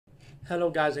Hello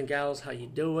guys and gals, how you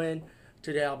doing?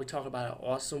 Today I'll be talking about an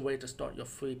awesome way to start your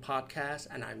free podcast,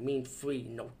 and I mean free,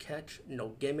 no catch, no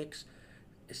gimmicks.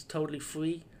 It's totally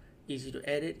free, easy to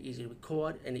edit, easy to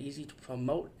record, and easy to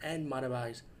promote and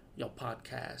monetize your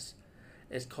podcast.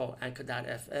 It's called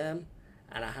Anchor.fm,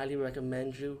 and I highly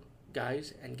recommend you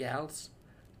guys and gals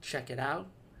check it out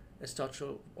and start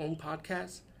your own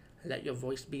podcast and let your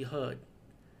voice be heard.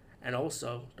 And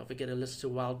also, don't forget to listen to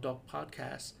Wild Dog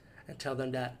Podcast and tell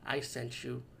them that I sent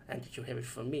you and that you hear it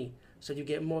from me. So you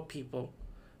get more people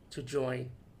to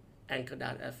join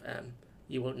Anchor.fm.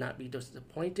 You will not be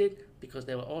disappointed because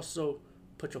they will also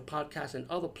put your podcast in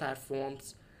other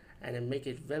platforms and then make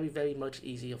it very, very much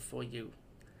easier for you.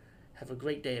 Have a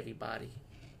great day, everybody.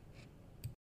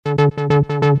 And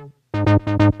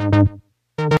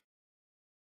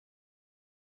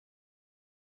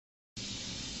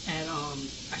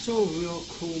I saw a real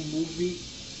cool movie,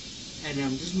 and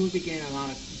this movie getting a lot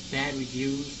of bad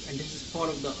reviews. And this is part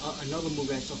of the another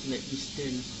movie I saw from the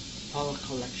Eastern Horror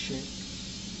Collection.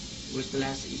 It was the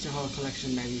last Eastern Horror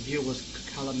Collection I reviewed was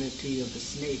Calamity of the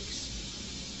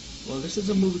Snakes. Well, this is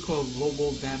a movie called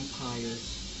Robo Vampires,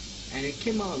 and it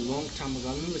came out a long time ago.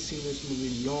 I remember seeing this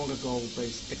movie long ago, but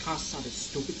the concept sounded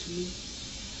stupid to me.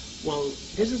 Well,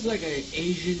 this is like an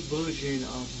Asian version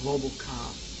of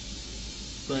RoboCop,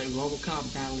 but RoboCop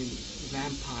battling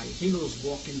vampires. You know those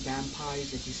walking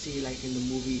vampires that you see like in the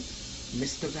movie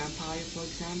Mr. Vampire, for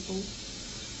example?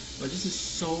 But this is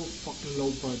so fucking low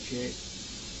budget.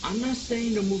 I'm not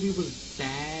saying the movie was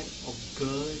bad or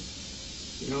good.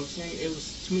 You know what I'm saying? It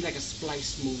was, to me, like a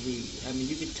splice movie. I mean,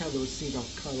 you could tell there was scenes that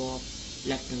were cut off,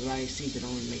 left and right, scenes that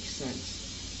don't really make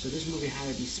sense. So this movie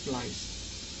had to be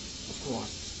spliced. Of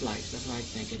course, spliced. That's what I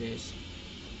think it is.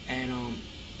 And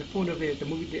the point of it, the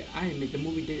movie did, I admit, the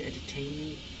movie did entertain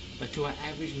me, but to an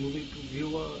average movie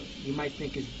viewer, you might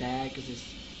think it's bad because it's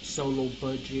so low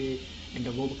budget, and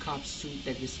the RoboCop suit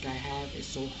that this guy have is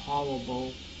so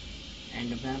horrible,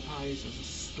 and the vampires are so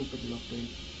stupid looking.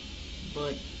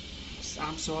 But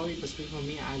I'm sorry, but speaking for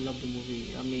me, I love the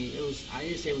movie. I mean, I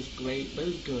didn't say it was great, but it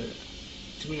was good.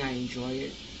 To me, I enjoy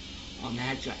it. It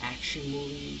had your action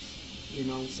movies, you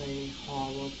know what I'm saying?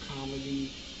 Horror,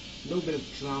 comedy, a little bit of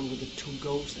drama with the two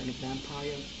ghosts and a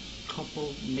vampire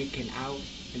couple making out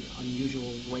in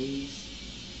unusual ways.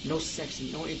 No sex,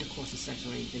 no intercourse or sex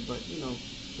or anything, but you know,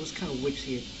 it was kind of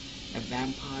witchy. A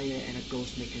vampire and a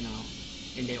ghost making out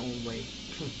in their own way.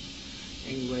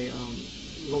 Anyway,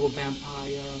 Robo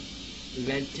Vampire,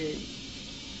 rent it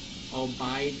or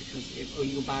buy it or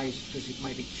you can buy it because you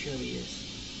might be curious.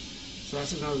 So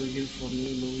that's another review for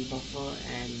me, Movie Buffer,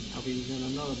 and I'll be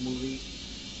reviewing another movie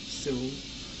soon.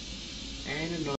 And another